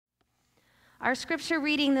Our scripture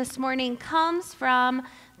reading this morning comes from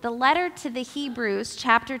the letter to the Hebrews,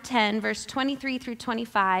 chapter 10, verse 23 through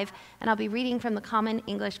 25, and I'll be reading from the Common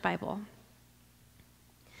English Bible.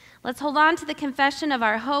 Let's hold on to the confession of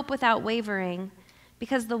our hope without wavering,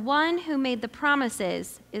 because the one who made the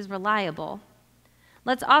promises is reliable.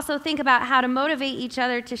 Let's also think about how to motivate each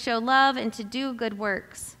other to show love and to do good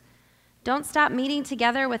works. Don't stop meeting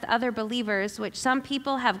together with other believers, which some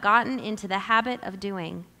people have gotten into the habit of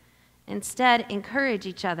doing. Instead, encourage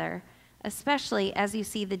each other, especially as you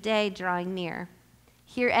see the day drawing near.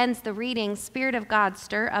 Here ends the reading. Spirit of God,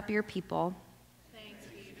 stir up your people. Thanks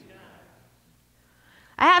be to God.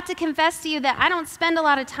 I have to confess to you that I don't spend a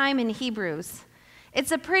lot of time in Hebrews.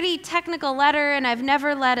 It's a pretty technical letter, and I've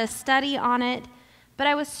never led a study on it, but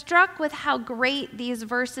I was struck with how great these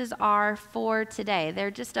verses are for today.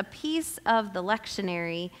 They're just a piece of the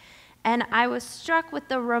lectionary. And I was struck with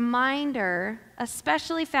the reminder,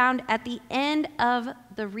 especially found at the end of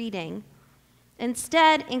the reading.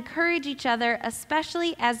 Instead, encourage each other,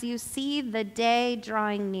 especially as you see the day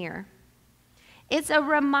drawing near. It's a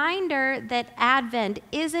reminder that Advent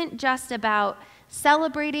isn't just about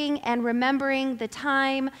celebrating and remembering the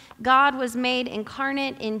time God was made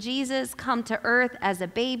incarnate in Jesus, come to earth as a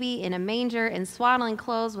baby in a manger in swaddling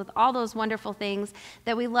clothes with all those wonderful things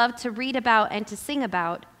that we love to read about and to sing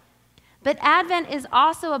about. But Advent is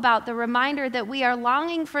also about the reminder that we are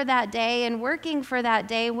longing for that day and working for that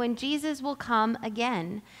day when Jesus will come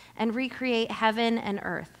again and recreate heaven and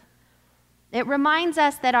earth. It reminds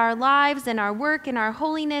us that our lives and our work and our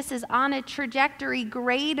holiness is on a trajectory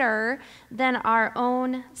greater than our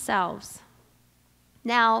own selves.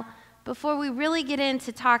 Now, before we really get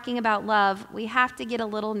into talking about love, we have to get a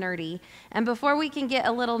little nerdy. And before we can get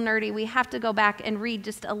a little nerdy, we have to go back and read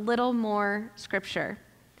just a little more scripture.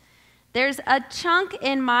 There's a chunk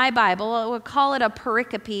in my Bible, we'll call it a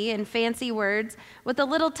pericope in fancy words, with a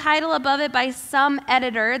little title above it by some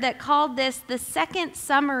editor that called this the second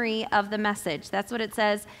summary of the message. That's what it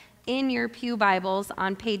says in your pew Bibles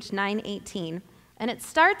on page 918. And it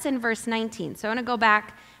starts in verse 19. So I'm going to go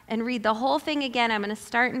back and read the whole thing again. I'm going to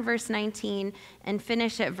start in verse 19 and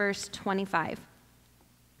finish at verse 25.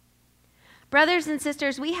 Brothers and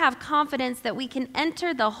sisters, we have confidence that we can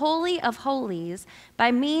enter the Holy of Holies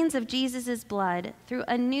by means of Jesus' blood through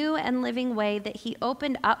a new and living way that he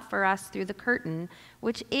opened up for us through the curtain,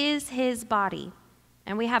 which is his body.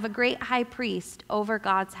 And we have a great high priest over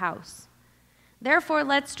God's house. Therefore,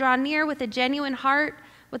 let's draw near with a genuine heart,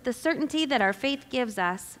 with the certainty that our faith gives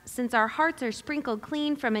us, since our hearts are sprinkled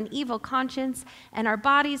clean from an evil conscience and our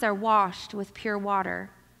bodies are washed with pure water.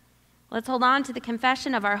 Let's hold on to the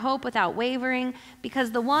confession of our hope without wavering,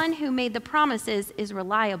 because the one who made the promises is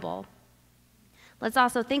reliable. Let's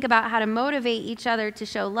also think about how to motivate each other to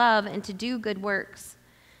show love and to do good works.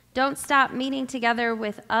 Don't stop meeting together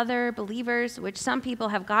with other believers, which some people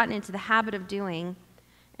have gotten into the habit of doing.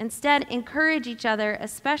 Instead, encourage each other,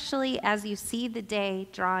 especially as you see the day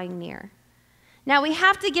drawing near. Now, we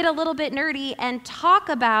have to get a little bit nerdy and talk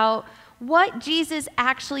about what Jesus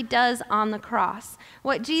actually does on the cross,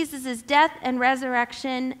 what Jesus' death and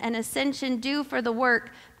resurrection and ascension do for the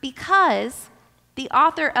work, because the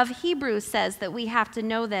author of Hebrews says that we have to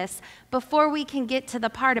know this before we can get to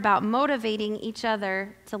the part about motivating each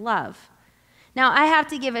other to love. Now, I have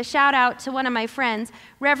to give a shout out to one of my friends,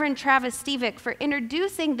 Reverend Travis Stevick, for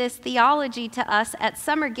introducing this theology to us at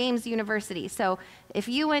Summer Games University. So if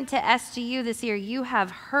you went to SGU this year, you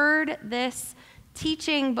have heard this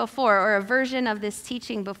teaching before, or a version of this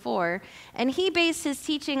teaching before, and he based his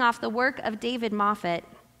teaching off the work of David Moffat.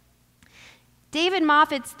 David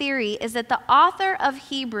Moffat's theory is that the author of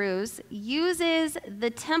Hebrews uses the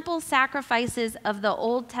temple sacrifices of the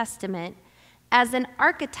Old Testament as an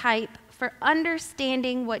archetype for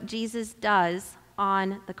understanding what Jesus does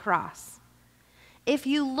on the cross. If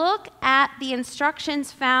you look at the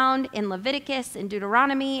instructions found in Leviticus and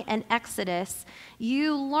Deuteronomy and Exodus,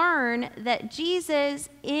 you learn that Jesus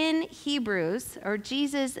in Hebrews, or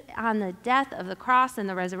Jesus on the death of the cross and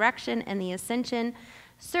the resurrection and the ascension,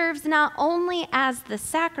 serves not only as the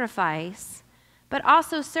sacrifice, but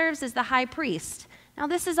also serves as the high priest. Now,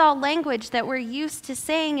 this is all language that we're used to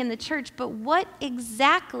saying in the church, but what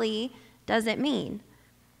exactly does it mean?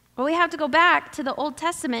 Well, we have to go back to the Old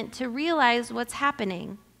Testament to realize what's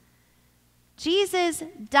happening. Jesus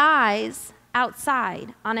dies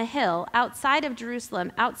outside on a hill, outside of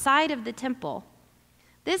Jerusalem, outside of the temple.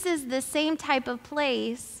 This is the same type of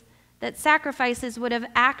place that sacrifices would have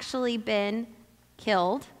actually been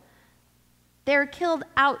killed. They're killed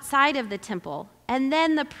outside of the temple, and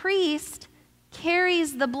then the priest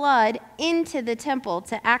carries the blood into the temple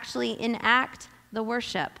to actually enact the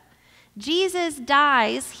worship. Jesus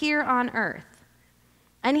dies here on earth,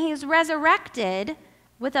 and he's resurrected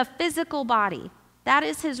with a physical body. That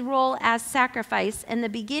is his role as sacrifice and the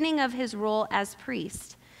beginning of his role as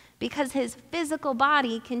priest, because his physical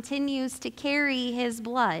body continues to carry his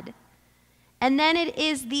blood. And then it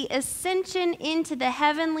is the ascension into the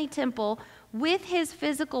heavenly temple with his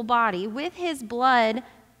physical body, with his blood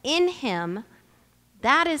in him.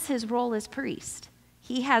 That is his role as priest.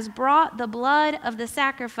 He has brought the blood of the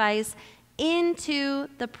sacrifice into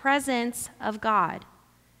the presence of God.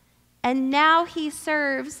 And now he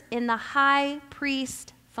serves in the high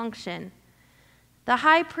priest function. The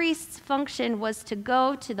high priest's function was to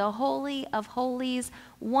go to the Holy of Holies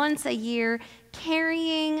once a year,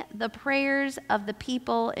 carrying the prayers of the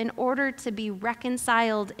people in order to be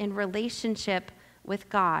reconciled in relationship with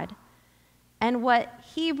God. And what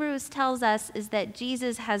Hebrews tells us is that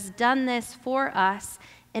Jesus has done this for us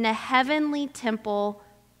in a heavenly temple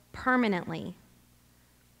permanently.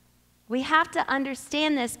 We have to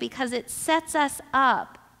understand this because it sets us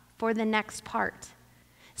up for the next part.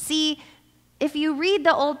 See, if you read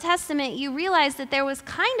the Old Testament, you realize that there was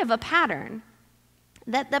kind of a pattern,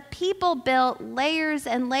 that the people built layers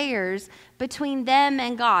and layers between them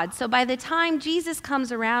and God. So by the time Jesus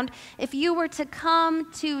comes around, if you were to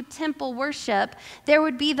come to temple worship, there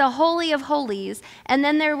would be the Holy of Holies, and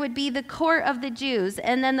then there would be the court of the Jews,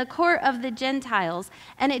 and then the court of the Gentiles,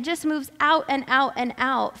 and it just moves out and out and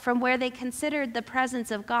out from where they considered the presence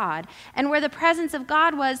of God. And where the presence of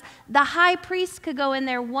God was, the high priest could go in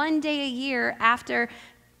there one day a year after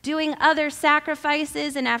doing other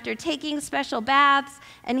sacrifices and after taking special baths,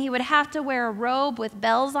 and he would have to wear a robe with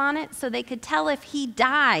bells on it so they could tell if he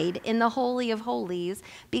died in the Holy of Holies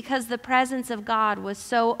because the presence of God was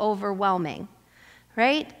so overwhelming,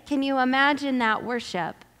 right? Can you imagine that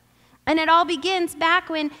worship? And it all begins back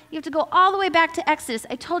when you have to go all the way back to Exodus.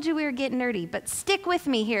 I told you we were getting nerdy, but stick with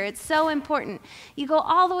me here. It's so important. You go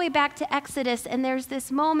all the way back to Exodus, and there's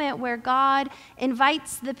this moment where God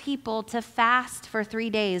invites the people to fast for 3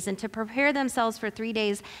 days and to prepare themselves for 3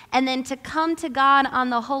 days, and then to come to God on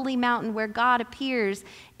the holy mountain where God appears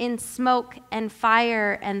in smoke and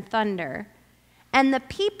fire and thunder. And the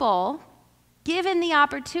people, given the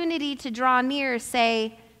opportunity to draw near,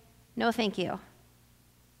 say, "No, thank you.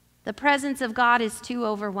 The presence of God is too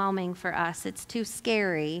overwhelming for us. It's too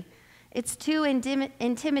scary. It's too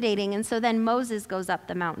intimidating." And so then Moses goes up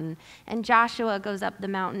the mountain, and Joshua goes up the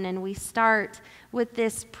mountain, and we start with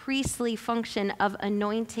this priestly function of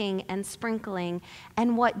anointing and sprinkling.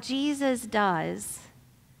 And what Jesus does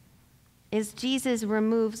is Jesus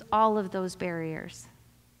removes all of those barriers.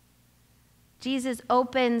 Jesus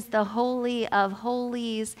opens the Holy of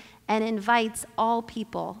Holies and invites all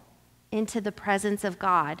people into the presence of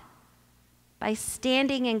God by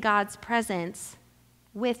standing in God's presence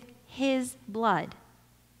with his blood.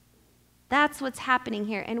 That's what's happening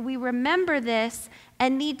here. And we remember this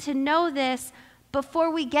and need to know this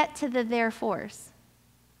before we get to the therefores.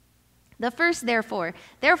 The first therefore,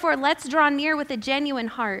 let's draw near with a genuine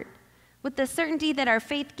heart, with the certainty that our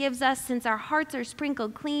faith gives us, since our hearts are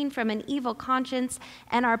sprinkled clean from an evil conscience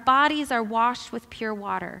and our bodies are washed with pure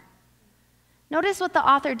water. Notice what the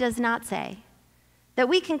author does not say. That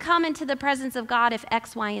we can come into the presence of God if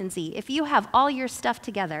X, Y, and Z. If you have all your stuff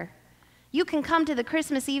together. You can come to the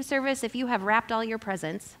Christmas Eve service if you have wrapped all your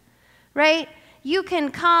presents, right? You can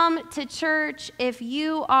come to church if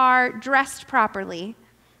you are dressed properly,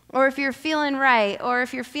 or if you're feeling right, or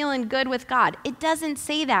if you're feeling good with God. It doesn't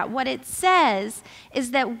say that. What it says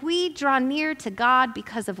is that we draw near to God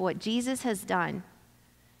because of what Jesus has done.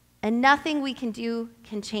 And nothing we can do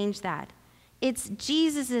can change that. It's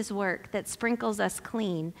Jesus' work that sprinkles us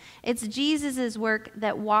clean. It's Jesus' work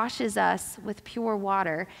that washes us with pure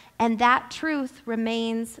water. And that truth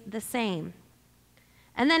remains the same.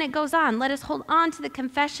 And then it goes on. Let us hold on to the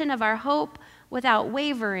confession of our hope without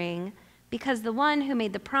wavering, because the one who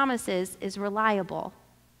made the promises is reliable.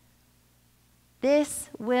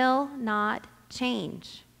 This will not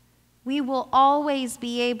change. We will always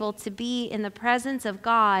be able to be in the presence of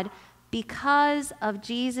God because of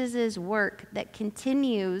Jesus' work that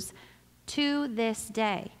continues to this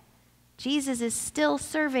day. Jesus is still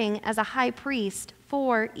serving as a high priest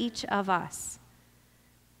for each of us.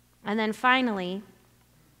 And then finally,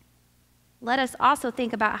 let us also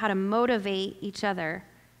think about how to motivate each other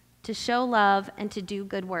to show love and to do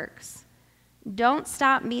good works. Don't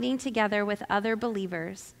stop meeting together with other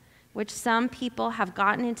believers, which some people have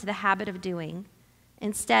gotten into the habit of doing.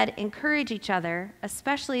 Instead, encourage each other,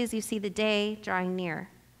 especially as you see the day drawing near.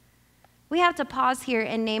 We have to pause here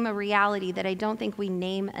and name a reality that I don't think we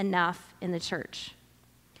name enough in the church.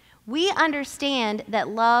 We understand that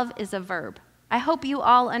love is a verb. I hope you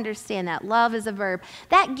all understand that. Love is a verb.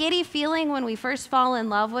 That giddy feeling when we first fall in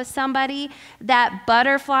love with somebody, that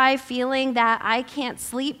butterfly feeling, that I can't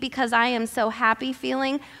sleep because I am so happy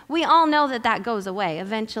feeling, we all know that that goes away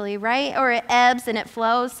eventually, right? Or it ebbs and it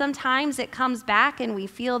flows. Sometimes it comes back and we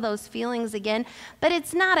feel those feelings again, but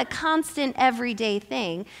it's not a constant everyday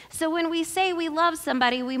thing. So when we say we love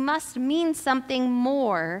somebody, we must mean something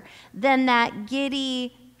more than that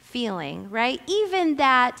giddy feeling, right? Even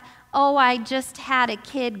that, oh, I just had a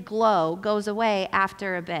kid glow goes away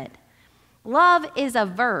after a bit. Love is a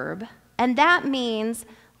verb, and that means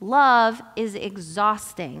love is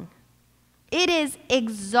exhausting. It is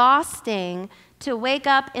exhausting to wake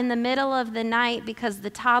up in the middle of the night because the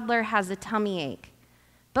toddler has a tummy ache,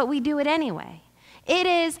 but we do it anyway. It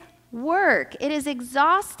is work. It is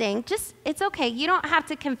exhausting. It's okay. You don't have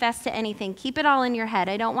to confess to anything. Keep it all in your head.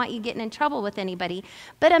 I don't want you getting in trouble with anybody.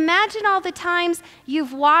 But imagine all the times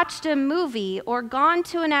you've watched a movie or gone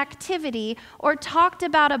to an activity or talked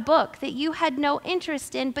about a book that you had no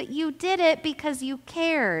interest in, but you did it because you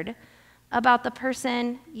cared about the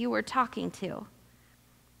person you were talking to.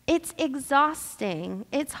 It's exhausting.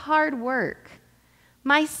 It's hard work.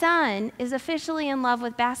 My son is officially in love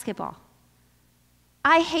with basketball.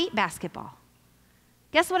 I hate basketball.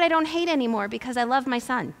 Guess what I don't hate anymore because I love my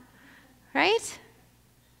son, right?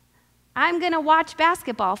 I'm going to watch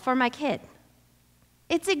basketball for my kid.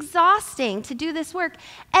 It's exhausting to do this work.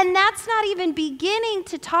 And that's not even beginning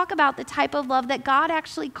to talk about the type of love that God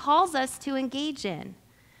actually calls us to engage in.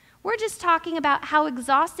 We're just talking about how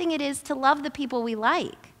exhausting it is to love the people we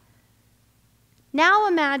like. Now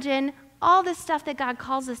imagine all the stuff that God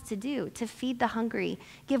calls us to do, to feed the hungry,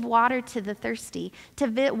 give water to the thirsty,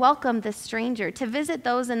 to welcome the stranger, to visit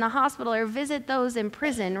those in the hospital or visit those in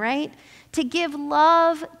prison, right? To give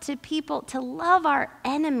love to people, to love our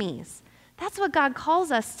enemies. That's what God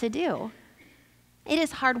calls us to do. It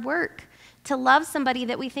is hard work to love somebody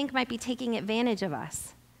that we think might be taking advantage of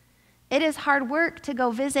us. It is hard work to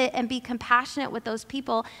go visit and be compassionate with those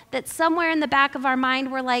people that somewhere in the back of our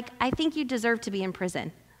mind we're like, I think you deserve to be in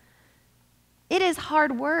prison. It is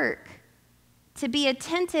hard work to be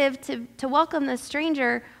attentive to welcome the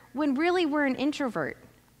stranger when really we're an introvert,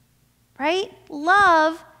 right?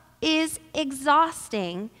 Love is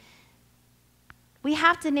exhausting. We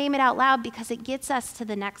have to name it out loud because it gets us to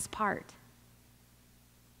the next part.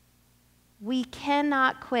 We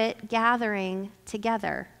cannot quit gathering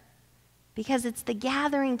together because it's the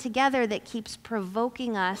gathering together that keeps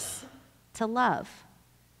provoking us to love.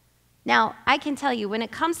 Now, I can tell you, when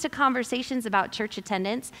it comes to conversations about church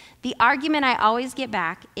attendance, the argument I always get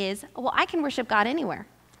back is, well, I can worship God anywhere.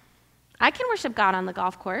 I can worship God on the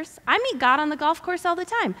golf course. I meet God on the golf course all the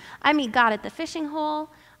time. I meet God at the fishing hole.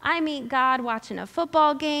 I meet God watching a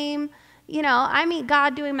football game. I meet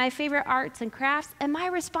God doing my favorite arts and crafts. And my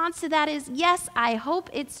response to that is, yes, I hope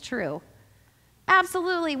it's true.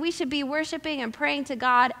 Absolutely, we should be worshiping and praying to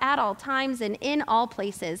God at all times and in all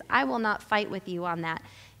places. I will not fight with you on that.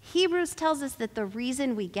 Hebrews tells us that the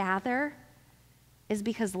reason we gather is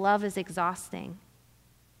because love is exhausting.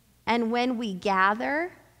 And when we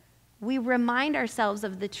gather, we remind ourselves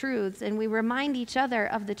of the truths and we remind each other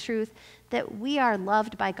of the truth that we are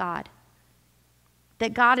loved by God,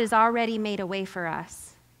 that God has already made a way for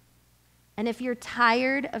us. And if you're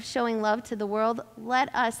tired of showing love to the world,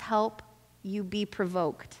 let us help you be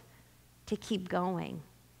provoked to keep going,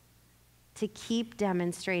 to keep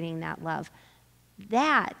demonstrating that love.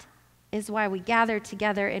 That is why we gather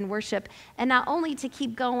together in worship, and not only to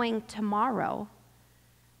keep going tomorrow,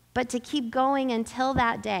 but to keep going until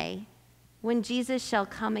that day when Jesus shall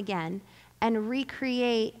come again and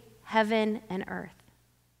recreate heaven and earth.